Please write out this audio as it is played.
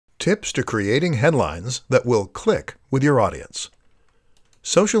Tips to creating headlines that will click with your audience.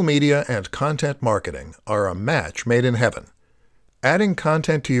 Social media and content marketing are a match made in heaven. Adding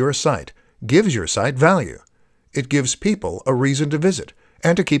content to your site gives your site value. It gives people a reason to visit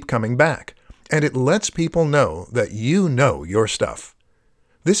and to keep coming back, and it lets people know that you know your stuff.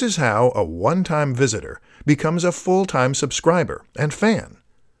 This is how a one-time visitor becomes a full-time subscriber and fan.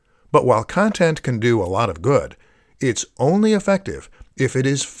 But while content can do a lot of good, it's only effective if it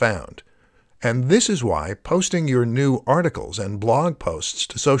is found. And this is why posting your new articles and blog posts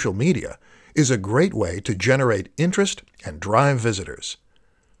to social media is a great way to generate interest and drive visitors.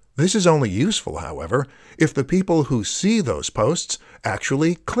 This is only useful, however, if the people who see those posts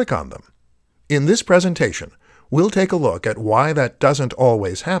actually click on them. In this presentation, we'll take a look at why that doesn't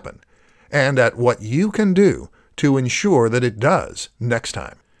always happen, and at what you can do to ensure that it does next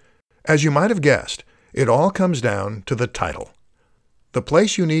time. As you might have guessed, it all comes down to the title. The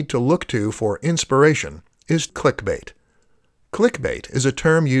place you need to look to for inspiration is clickbait. Clickbait is a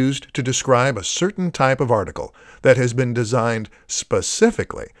term used to describe a certain type of article that has been designed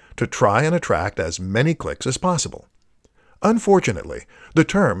specifically to try and attract as many clicks as possible. Unfortunately, the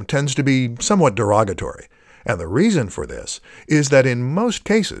term tends to be somewhat derogatory, and the reason for this is that in most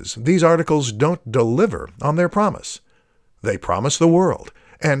cases these articles don't deliver on their promise. They promise the world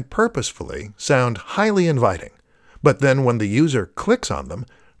and purposefully sound highly inviting, but then when the user clicks on them,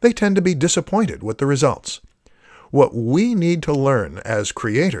 they tend to be disappointed with the results. What we need to learn as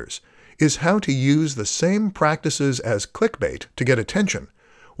creators is how to use the same practices as clickbait to get attention,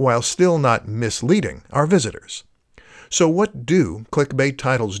 while still not misleading our visitors. So what do clickbait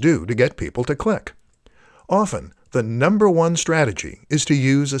titles do to get people to click? Often, the number one strategy is to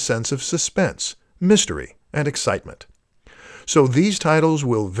use a sense of suspense, mystery, and excitement. So these titles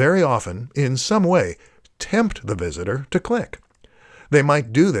will very often, in some way, tempt the visitor to click. They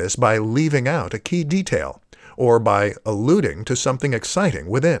might do this by leaving out a key detail, or by alluding to something exciting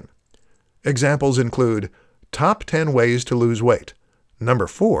within. Examples include, Top 10 Ways to Lose Weight. Number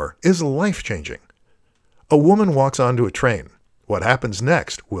 4 is life-changing. A woman walks onto a train. What happens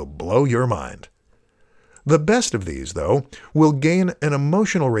next will blow your mind. The best of these, though, will gain an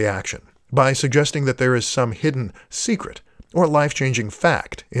emotional reaction by suggesting that there is some hidden secret or life-changing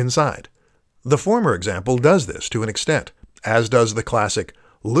fact inside. The former example does this to an extent, as does the classic,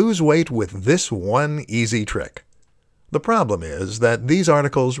 lose weight with this one easy trick. The problem is that these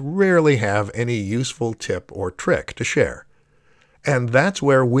articles rarely have any useful tip or trick to share. And that's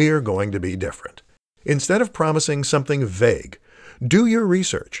where we're going to be different. Instead of promising something vague, do your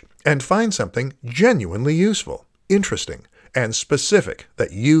research and find something genuinely useful, interesting, and specific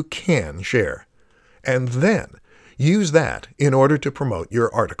that you can share. And then use that in order to promote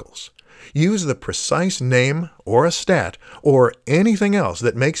your articles. Use the precise name or a stat or anything else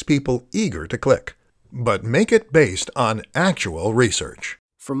that makes people eager to click. But make it based on actual research.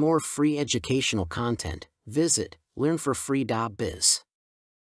 For more free educational content, visit learnforfree.biz.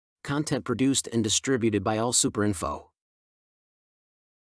 Content produced and distributed by AllSuperInfo.